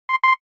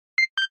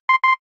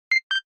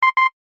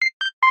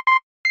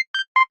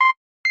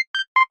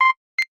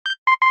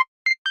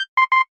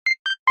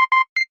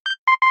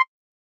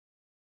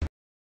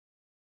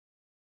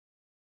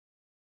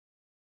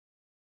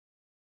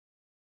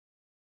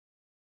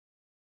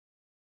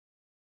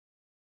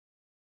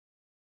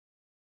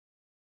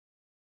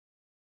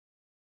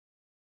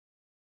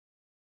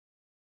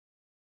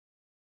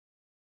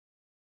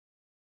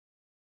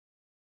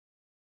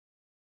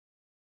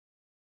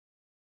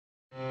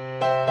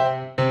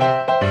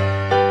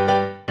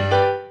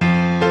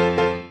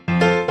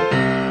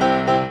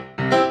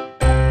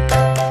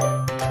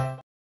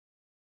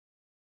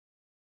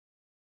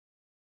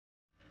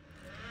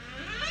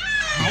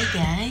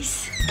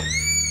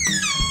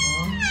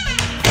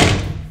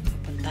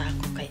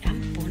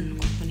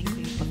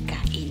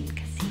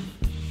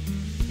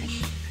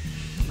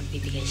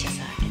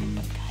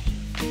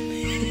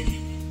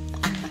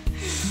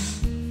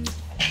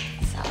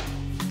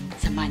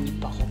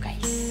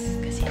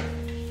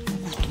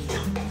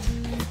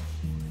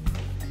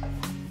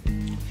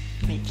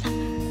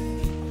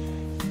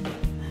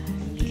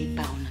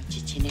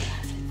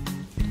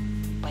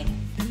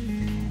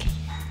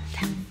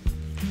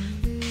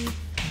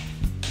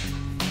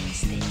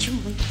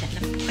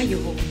you.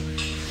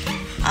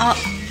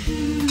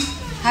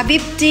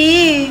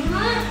 Habibti,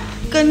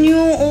 can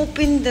you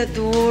open the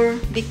door?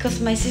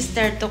 Because my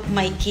sister took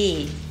my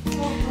key.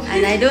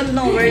 And I don't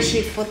know where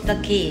she put the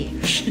key.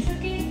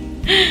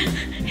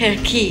 Her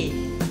key.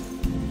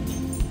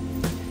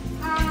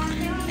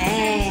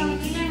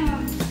 Thanks.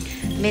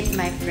 Meet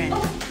my friend.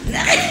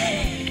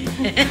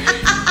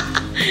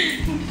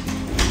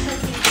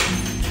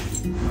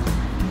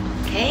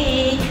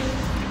 Okay.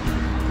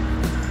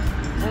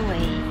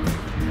 Away.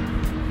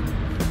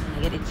 I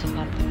get it so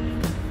hot.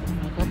 Oh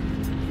my god.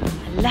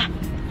 Allah.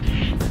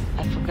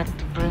 I forgot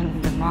to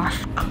bring the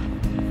mask.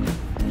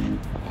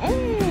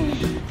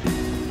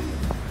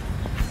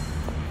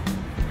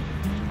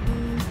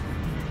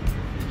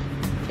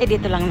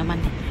 Dito lang naman.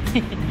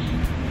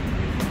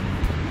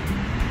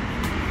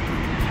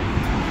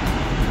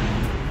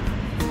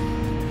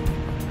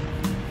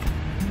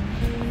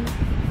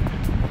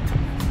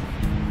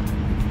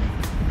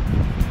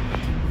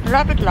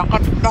 Lapit lang,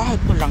 kapit-bahay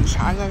ko lang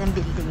siya. Ayan ang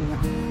building niya.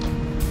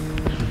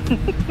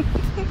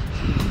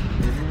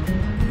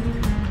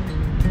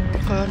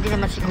 Kaya hindi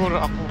naman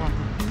siguro ako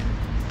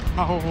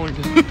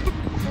mahuhuli.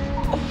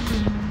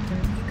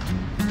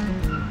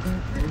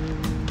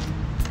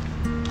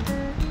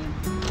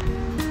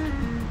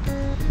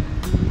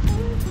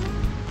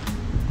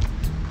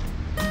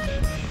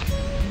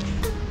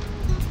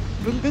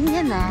 Building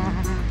niya na.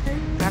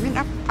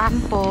 Kaming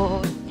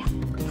ampon.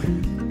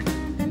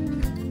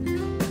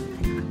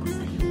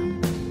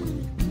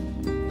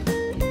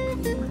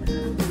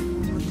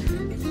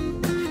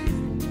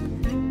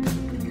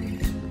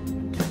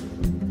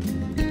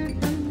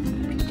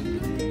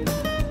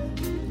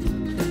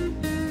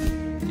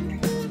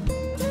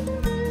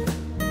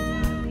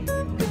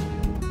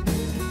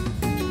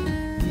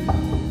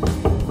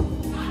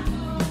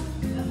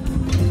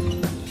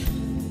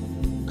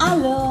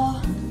 Hello.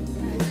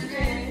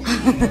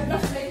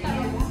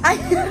 Ay,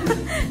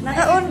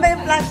 naka-on ba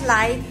yung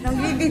flashlight?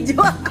 Nag-video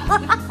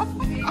ako.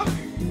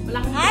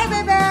 Hi,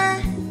 bebe!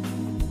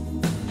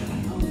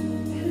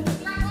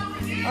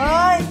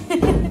 Oy!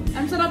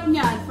 Ang sarap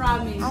niyan,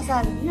 promise.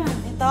 Asan? Yan.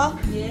 Ito?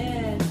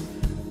 Yes.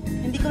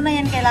 Hindi ko na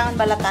yan kailangan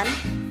balatan.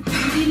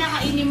 Hindi na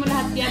kainin mo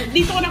lahat yan.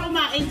 Dito ko na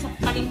kumain sa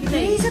palengke.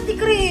 Ay, sa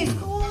Chris.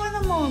 Kuha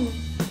naman.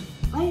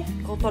 Ay,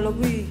 ikaw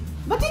talaga eh.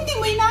 ba't hindi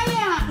mo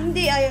inaya?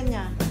 Hindi, ayaw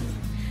niya.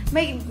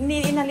 May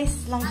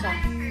inalis lang siya.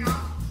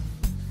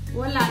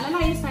 Wala,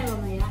 lalayas tayo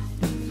mamaya.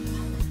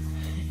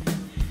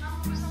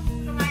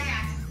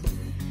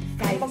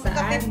 Kahit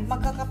saan.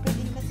 Magkakape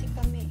din kasi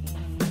kami eh.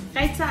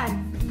 Kahit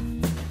saan.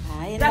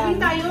 Ay,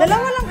 Jogging tayo.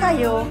 Dalawa lang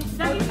kayo.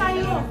 Jogging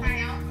tayo.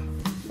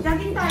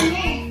 Jogging tayo.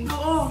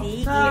 Oo.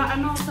 Sige. Sa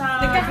ano, sa...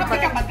 Nagkakape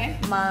ka ba, te?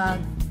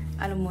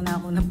 Ano muna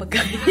ako ng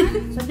pagkain.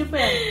 Sa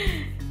Japan.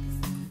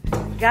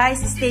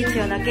 Guys, stay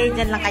tuned. Okay,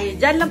 dyan lang kayo.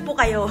 Dyan lang po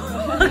kayo.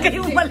 Huwag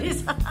kayo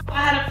umalis.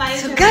 Paharap tayo.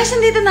 So guys,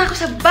 nandito na ako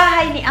sa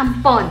bahay ni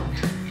Ampon.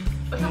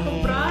 Basta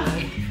kong bra.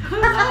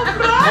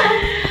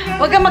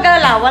 Huwag kang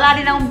mag-alala. Wala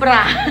din akong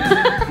bra.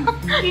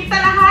 Kita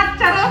lahat.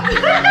 Charot.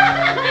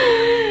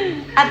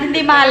 At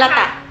hindi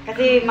mahalata.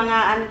 Kasi mga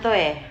ano to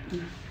eh.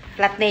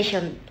 Flat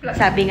Nation.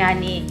 Sabi nga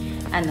ni,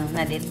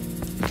 Nadit.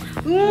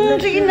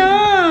 Sige na.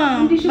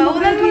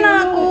 Baunan mo na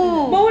ako.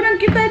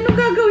 Baunan kita. Anong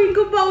gagawin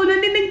ko?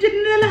 Baunan din. Nandiyan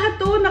na lahat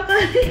to.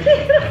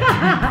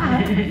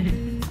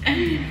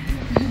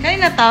 Kayo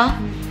na to?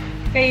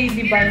 Kay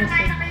Divine.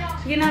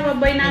 Sige na.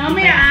 Bye-bye na.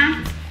 Mamaya ah.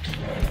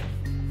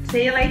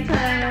 See you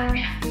later.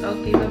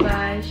 Okay,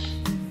 bye-bye.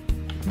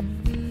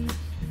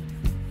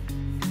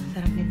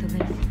 Sarap nito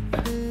guys.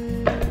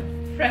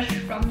 Fresh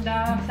from the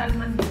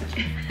Salmon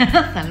Beach.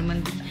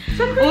 Salmon Beach.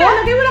 Saan ko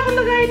nalagay? Wala akong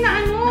lagay na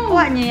ano.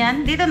 Nakuha niyo yan?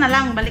 Dito na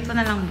lang. Balik ko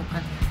na lang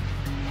bukas.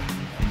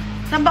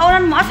 Saan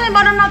baunan mo? Asan yung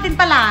baunan natin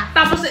pala?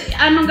 Tapos,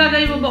 anong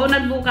gagawin mo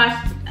baunan bukas?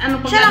 Ano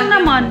pag siya lang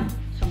naman.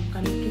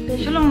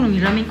 Siya lang naman.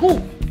 Hirami ko.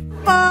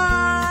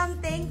 Pam!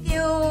 Thank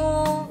you!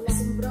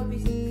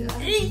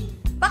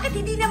 Bakit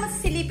hindi naman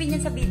sisilipin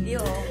yan sa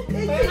video?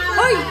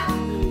 Hoy!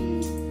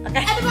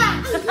 Okay. Ano ba?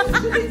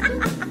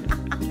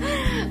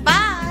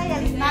 Bye!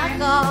 Alis na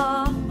ako.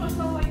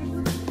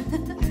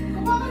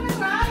 Kumawa ka ng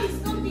rice.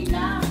 Kunti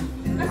lang.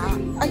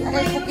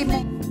 Ay, cookie mo.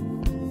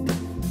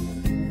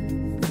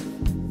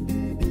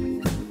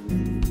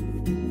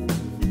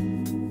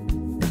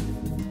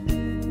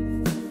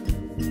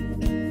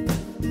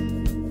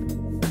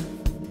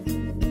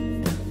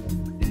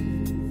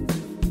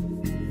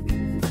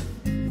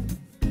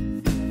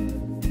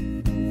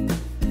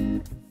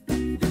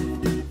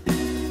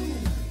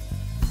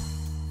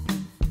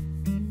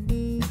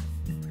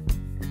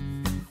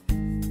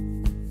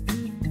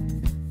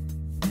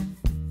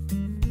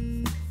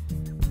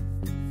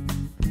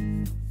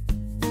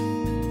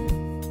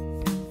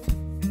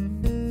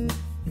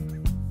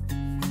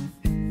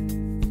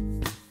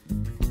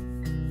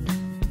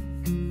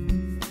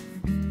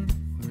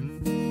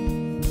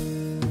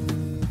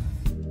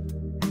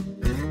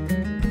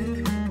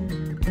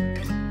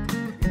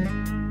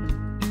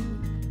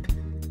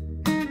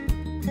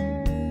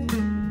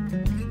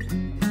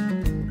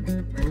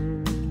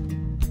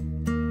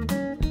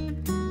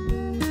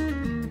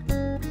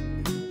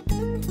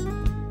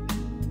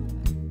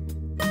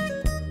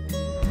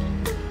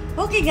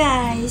 Okay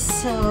guys,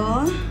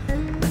 so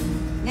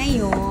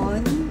ngayon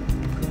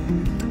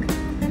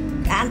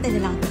kaantay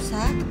na lang ko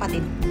sa kapatid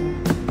ko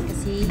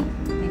kasi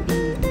may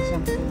binili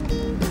siyang food.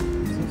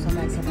 So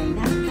sabay-sabay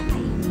na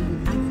kakainin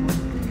ang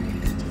food.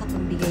 Tsaka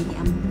itong bigay ni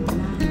Ambo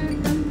na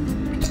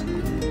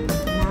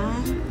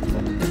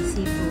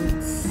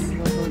seafoods.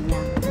 Luto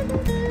niya.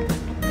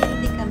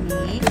 Hindi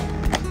kami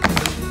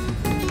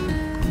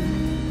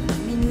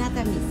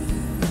minatamis.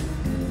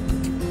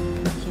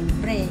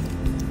 Siyempre,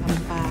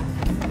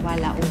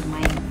 wala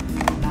umay.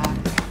 Diba?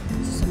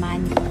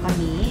 Susumahan po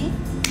kami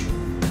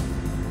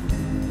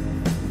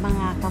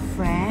mga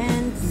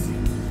ka-friends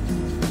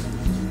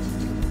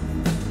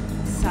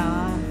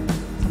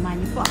samahan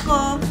niyo po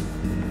ako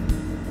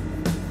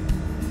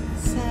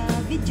sa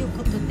video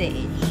ko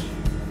today.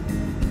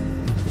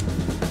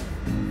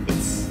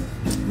 It's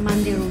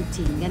Monday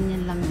routine.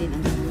 Ganyan lang din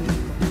ang gagawin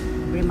ko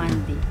every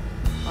Monday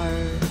or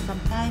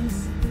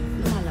sometimes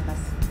lumalabas.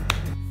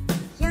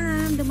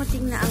 Yan,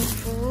 dumating na ang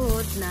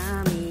food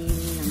namin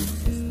ng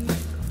sister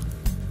ko.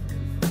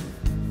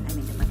 I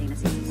mean, dumating na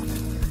sister ko.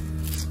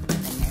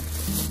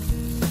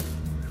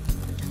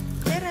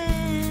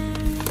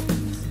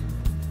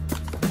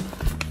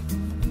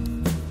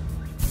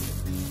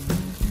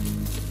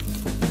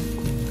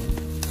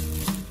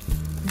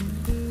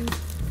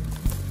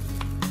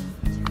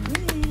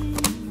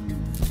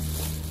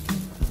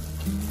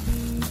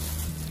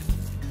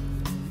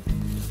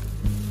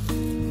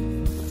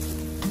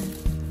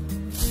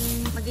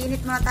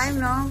 Mag-init muna tayo,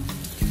 no?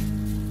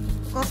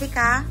 Coffee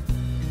ka?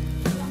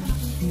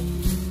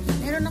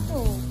 Meron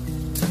ako.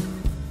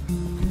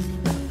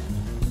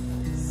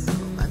 So,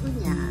 bago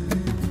niyan,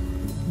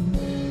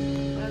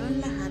 bago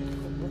lahat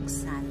ko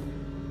buksan,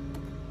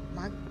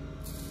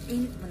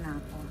 mag-init muna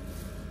ako.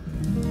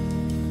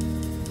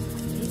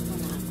 Mag-init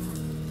muna ako.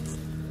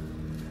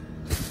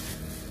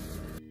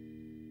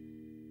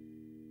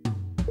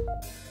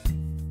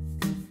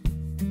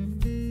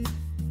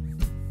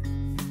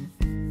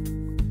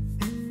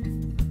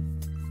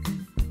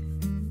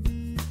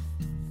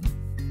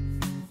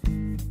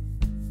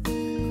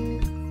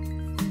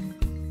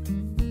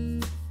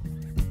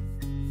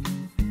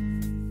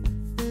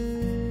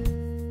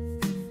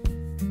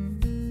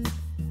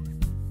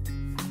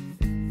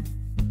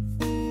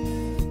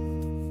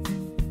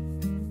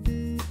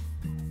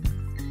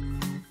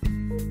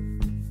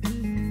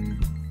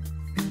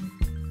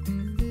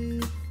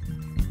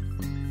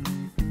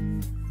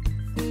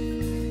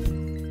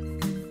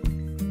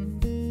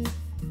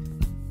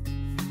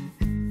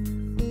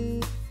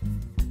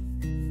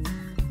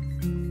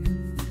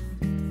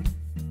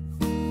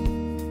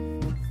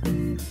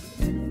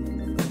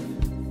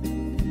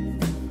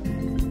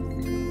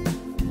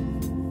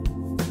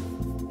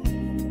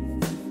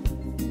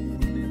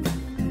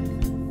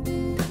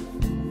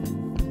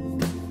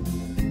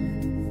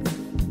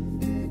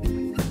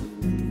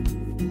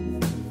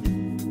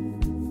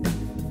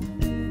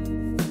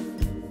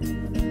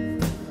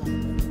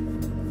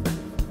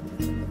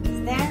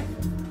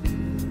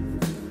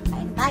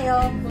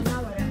 Tayo.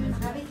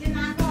 Nakabit yun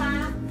na ako,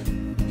 ha?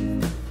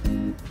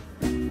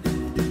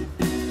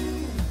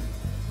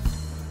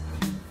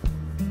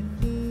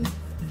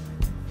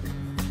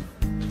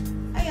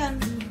 Ayan.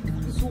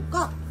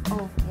 Suka.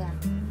 Oh, ayan.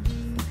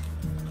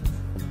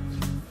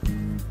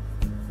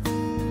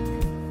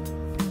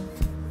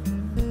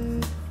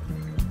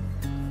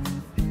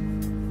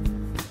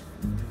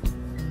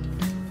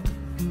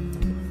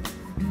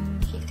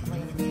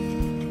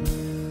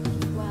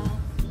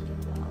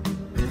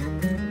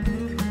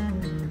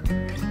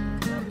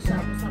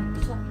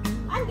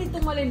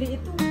 Malindi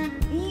ito.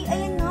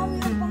 Ayan nga,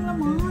 mayroon pang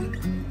laman.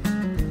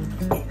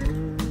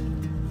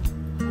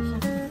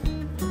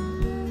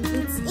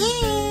 It's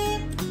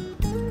it!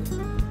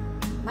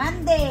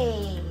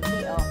 Monday!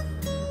 Day off.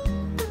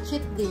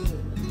 Cheat day.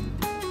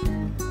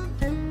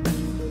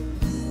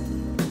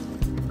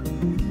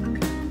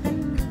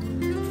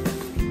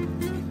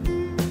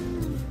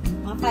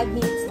 Mga 5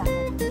 minutes lang.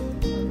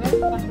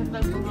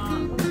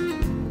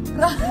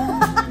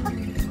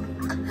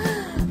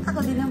 Ako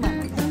din naman.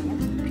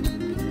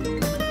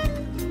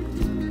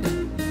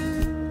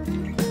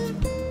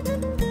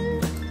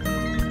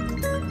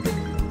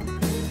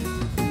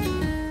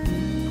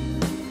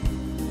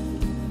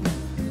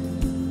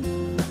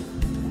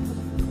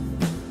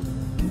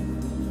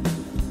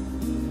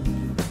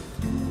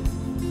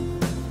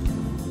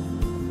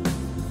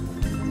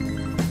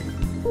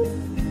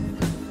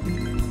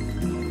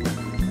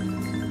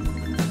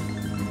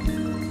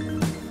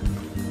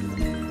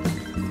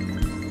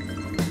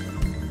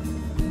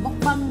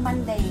 Mukbang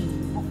Monday.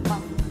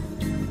 Mukbang.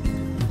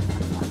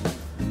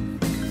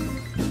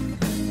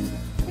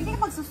 Hindi ka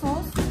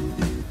magsusos?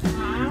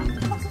 Ha?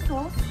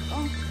 Magsusos?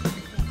 Oh.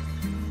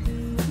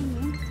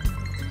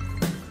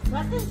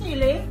 Ba't yung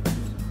sili?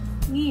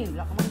 Ngayon,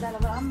 wala ka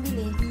magdalawa ang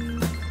bili.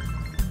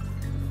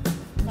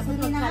 Dapat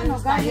Sili na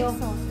mag-challenge tayo.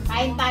 garlic sauce.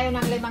 Kain tayo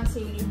ng 5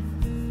 sili.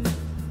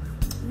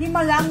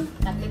 5 lang.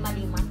 Tag-5.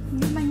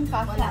 Hindi man yung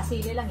kasya. Wala,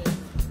 sili lang eh.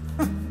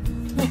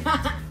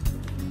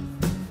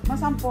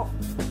 Masampo.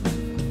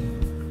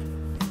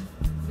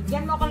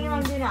 Bigyan mo ako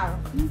ng dinar.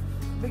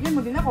 Bigyan mo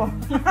din ako.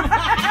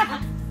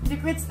 Hindi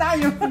quits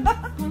tayo.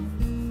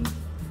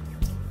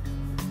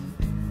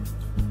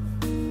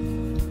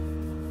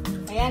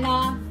 Ayan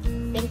na.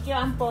 Thank you,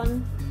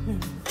 Ampon.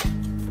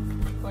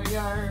 For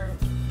your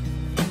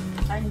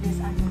Kindness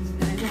and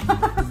consideration.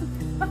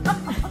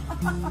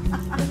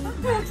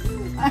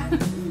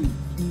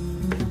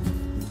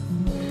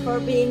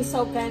 for being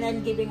so kind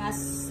and giving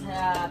us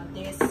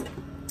this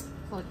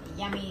food.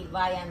 Yummy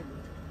viand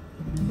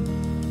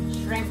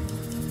shrimp.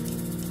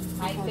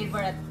 My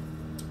favorite.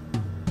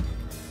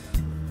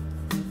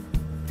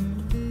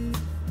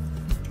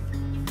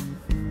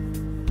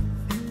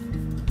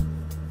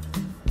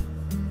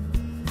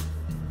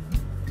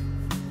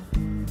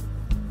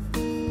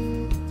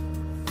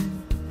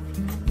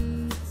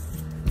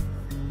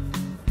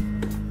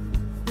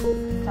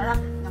 Sarap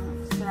ng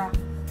extra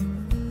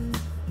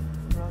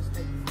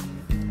roasted.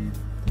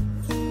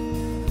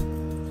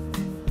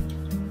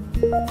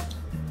 Sarap.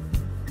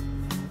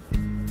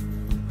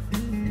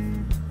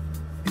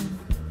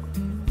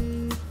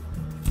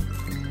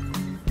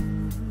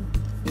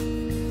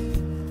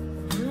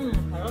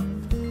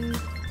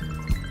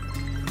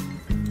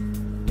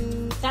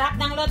 Sarap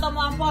ng luto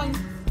mo, Ampon.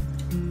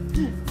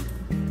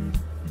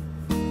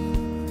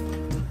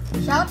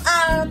 Shout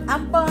out,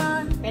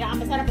 Ampon!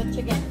 Pinakamasarap yung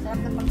chicken. Sarap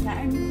ng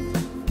pagkain.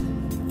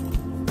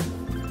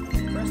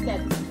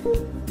 Roasted.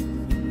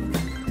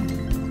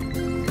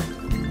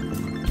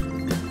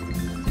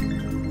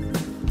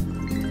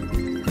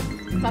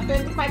 Sa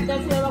 25 daw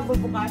sila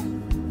magbubukas.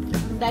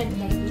 Dahil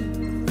lady.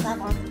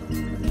 Tapos,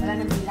 wala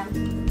nang bilang.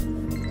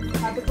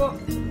 Sabi ko,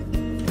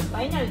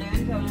 final na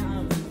yun. So,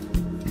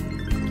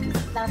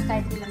 Tapos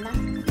kahit bilang na.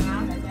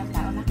 Kahit bilang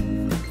tao na.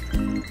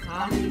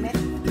 Ang limit.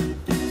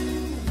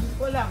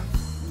 Kulang.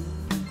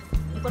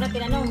 Hindi ko na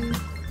tinanong.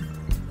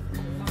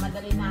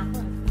 Mamadali na ako.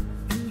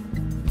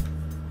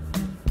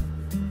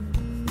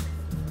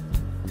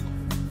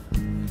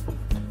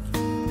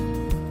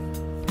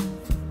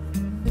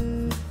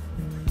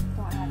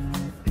 Ito ang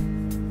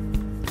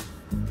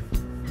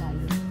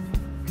layo.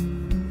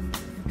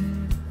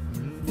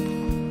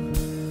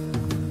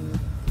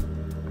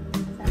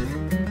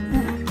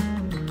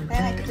 Kaya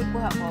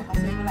nagtitipuha ko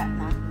kasi wala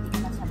na. Hindi ko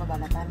na siya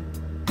babalatan.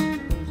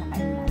 Hindi siya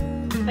kailan.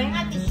 Tayo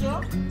nga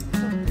tissue.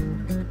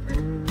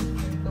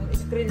 Itong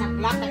screen na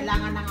clock,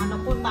 kailangan ng ano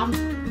po, tam.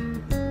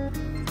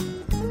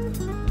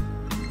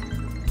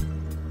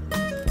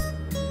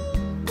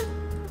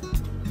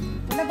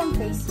 Wala bang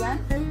face yan?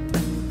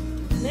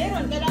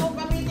 Meron, kailangan ko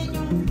gamitin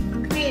yung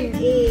pen.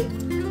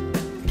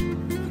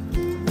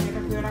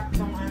 Hirap-hirap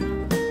tong ano.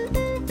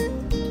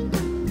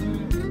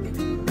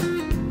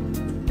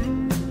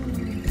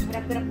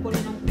 Hirap-hirap ko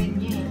rin ang pen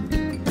niya eh.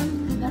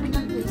 Dami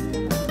ng face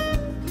yan.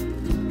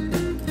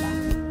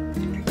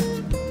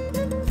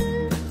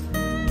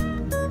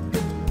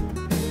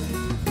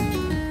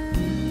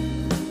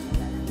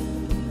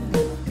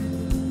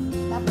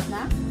 Tapos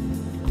na?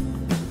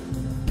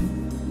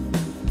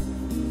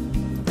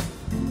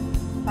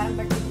 Parang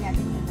birthday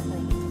natin yun na to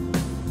eh.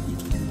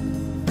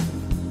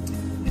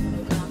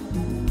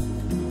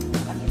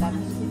 Kanila na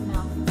Isip na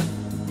ako.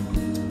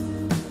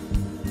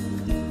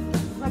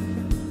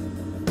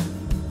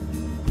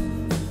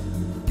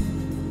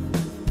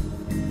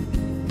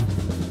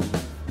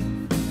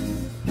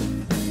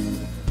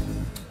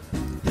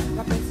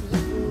 Kape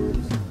seafood.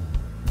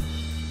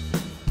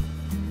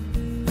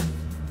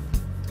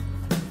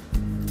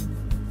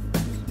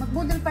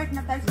 Mag-boodle part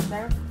na tayo,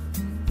 sister.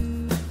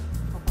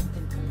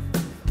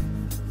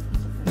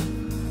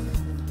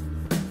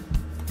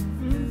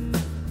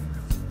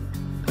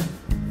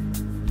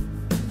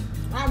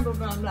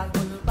 Ang vlog ko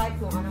yung type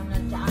kung anong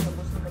nandiyan,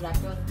 ubos na mo lahat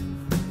yun.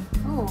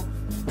 Oo.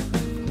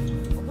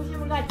 Ubos na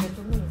mo lahat yun,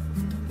 sumi.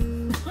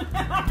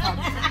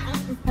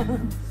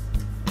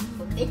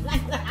 Kunti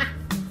lang lang.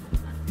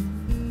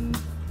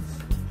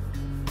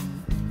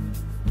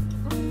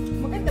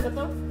 Maganda ba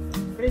to?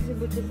 Crazy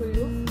beautiful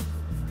you?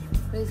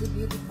 Crazy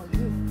beautiful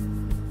you.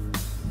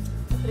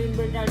 Catherine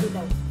Bernardo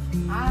daw.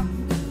 Ah.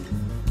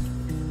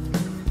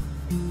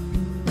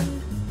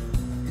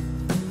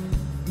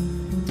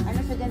 Ano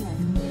siya dyan eh?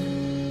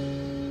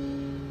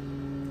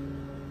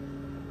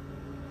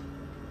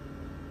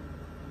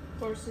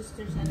 Four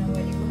sisters and a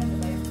wedding. Ano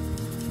ba yun?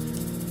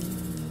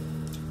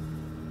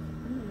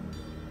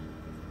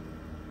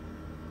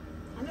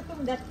 Ano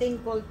tong that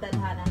thing called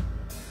tadhana?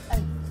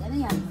 Ay, ano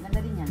yan? Maganda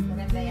din yan.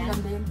 Maganda yan?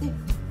 Maganda yung tip.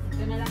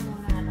 Ito na lang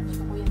muna hanap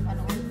Gusto ko yung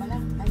panood pala.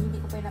 Ay, hindi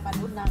ko pa yung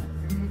napanood na.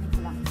 Rinig ko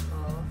lang.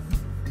 Oo.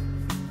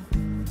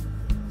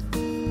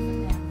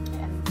 Ganyan.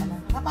 Kaya ano pala.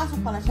 Nakapasok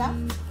pala siya?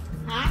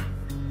 Ha?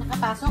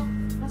 Nakapasok?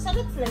 Nasa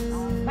Netflix.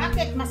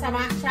 Bakit?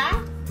 Masama siya?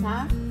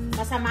 Ha?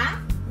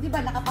 Masama? Di ba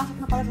nakapasok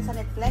na pala siya sa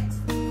Netflix?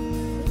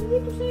 Hindi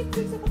ito sa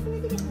Netflix. Ako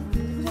tumitingin.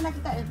 Hindi ko siya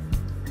nakita eh.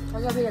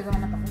 Kagabi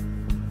nagahanap ako.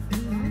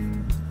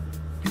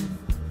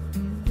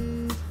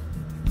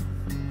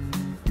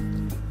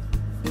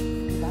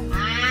 Diba?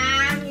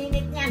 Ah, ang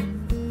init niyan.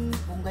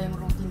 Bongga yung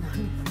routine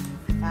namin.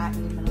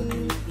 Kain, manood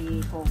ng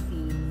TV,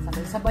 coffee,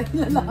 sabay-sabay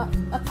na lang.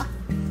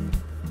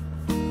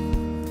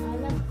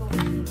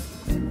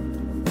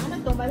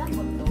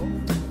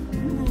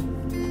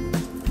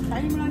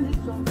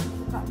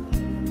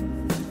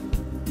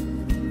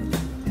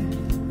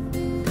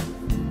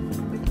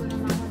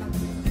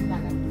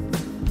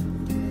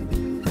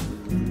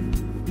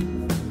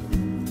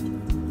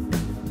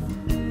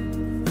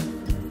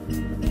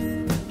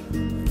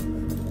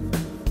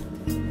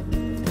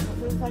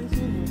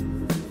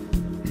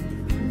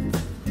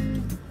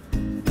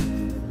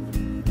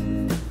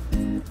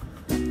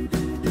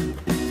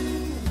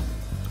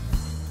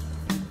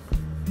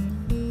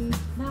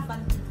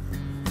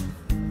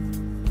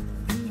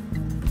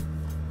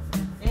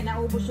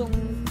 maubos yung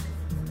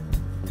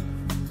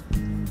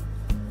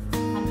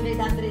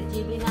 100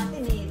 GB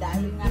natin eh.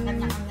 Dahil nga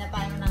kanya-kanya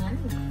tayo ng ano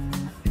eh.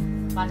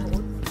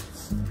 Panood.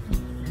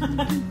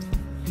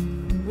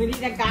 Hindi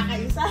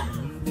nagkakaisa.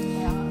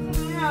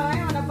 Ay,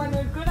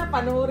 napanood ko na.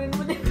 Panoorin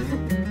mo din.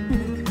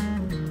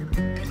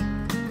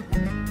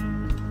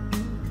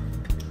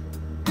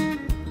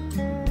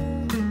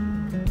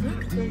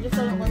 Thank you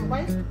sa lokal pa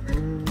eh.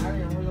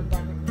 Ay, yung ulang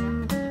gamit niya.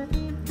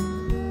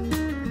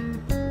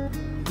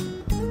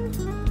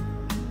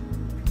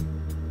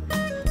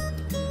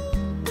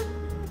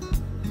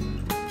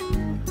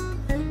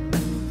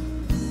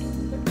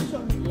 Ito siya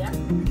umiyak.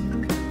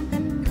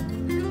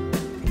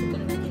 Ito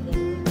na natin din.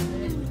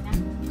 Ayos na.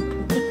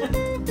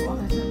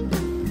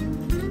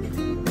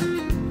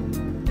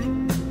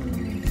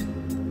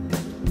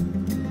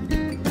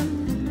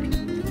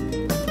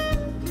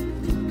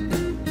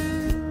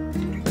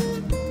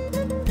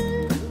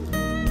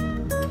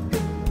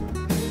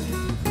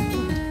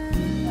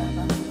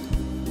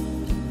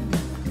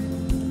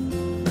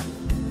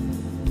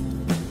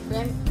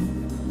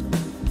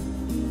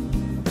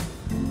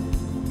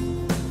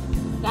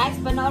 Guys,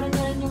 panoorin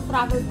nyo rin yung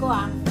travel ko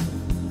ah.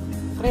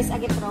 Chris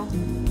Agitro.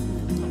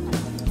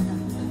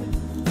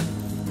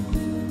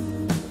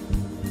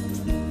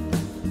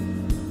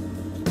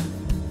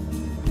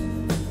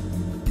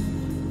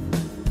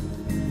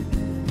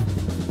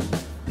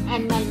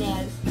 And my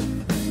nails.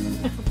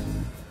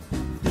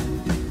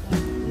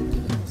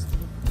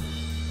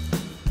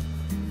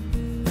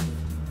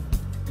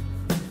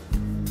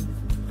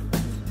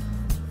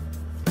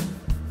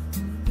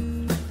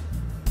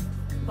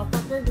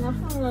 Kapatid na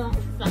sa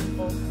ustan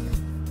ko.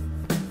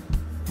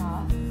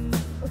 Ha?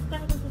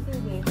 Ustan ko sa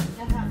TV.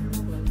 Lahat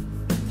mo ba?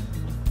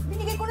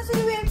 Binigay ko na sa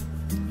Liwin.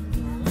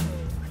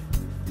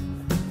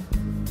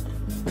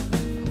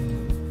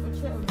 Ba't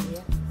siya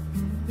umiyak?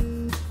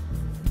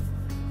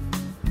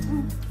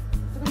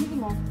 Ito gamitin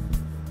mo.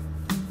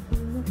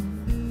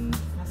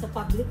 Nasa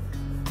public.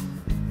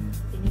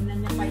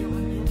 Tinignan niya pa yung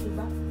ano yun,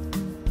 diba?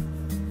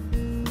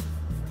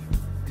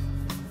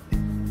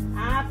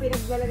 Ah,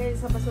 pinaglalagay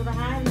sa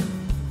basurahan.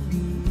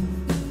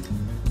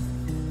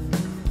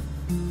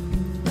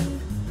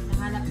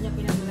 Nahanap niya,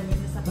 pinaglalagay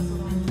niya sa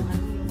basurahan yung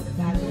ano, yung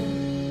regalo.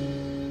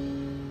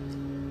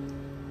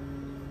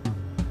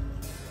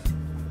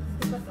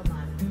 Hindi ba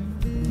kamar?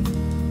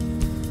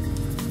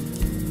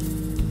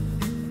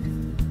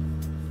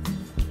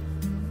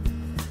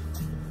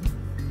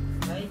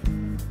 Okay.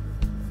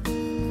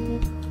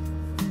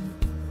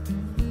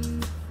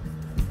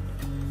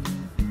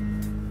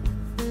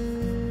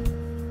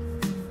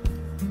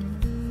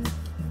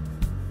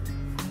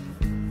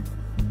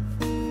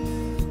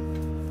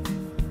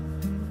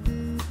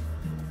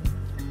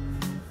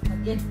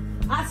 Again.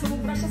 Ah,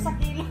 sumubra siya sa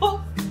kilo.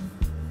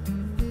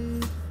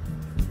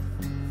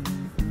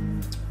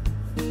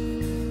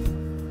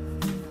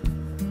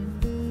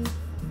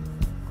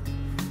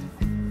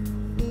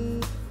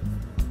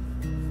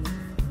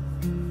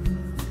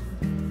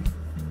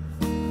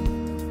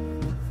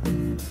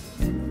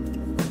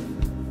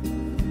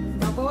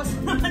 Nabawas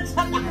naman siya.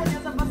 Tako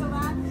niya sa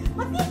basurahan.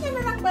 Mati niya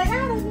na lang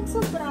bayaran yung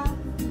sobra.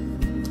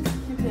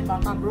 Siyempre,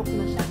 baka broke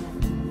na siya.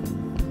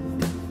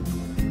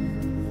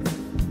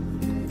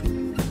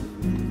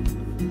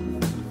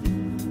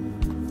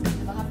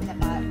 Baka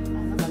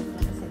balik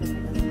na sa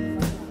Liwin.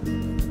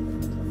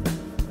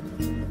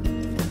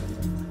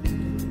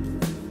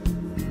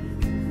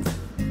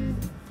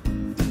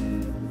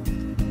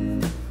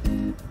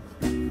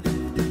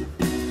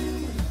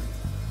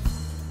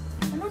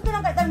 Ano ito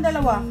lang kahit ang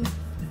dalawa?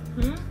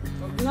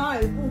 Huwag na,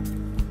 ito.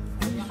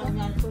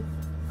 Kanya-kanya ito.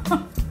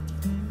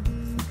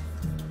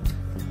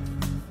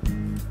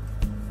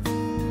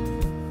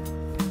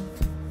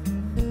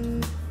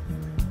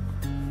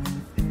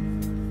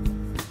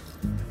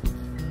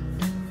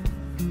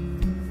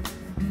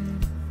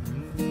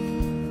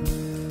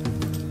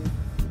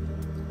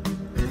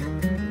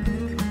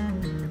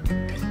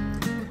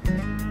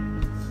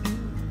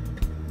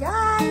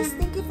 Guys,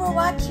 thank you for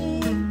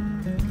watching.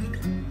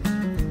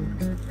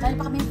 Kain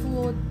pa kaming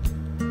food.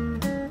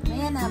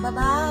 Ayan na,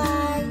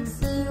 bye-bye.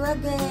 See you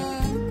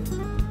again.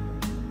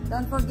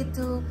 Don't forget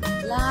to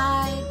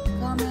like,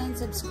 comment,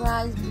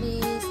 subscribe,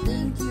 please.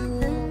 Thank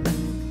you.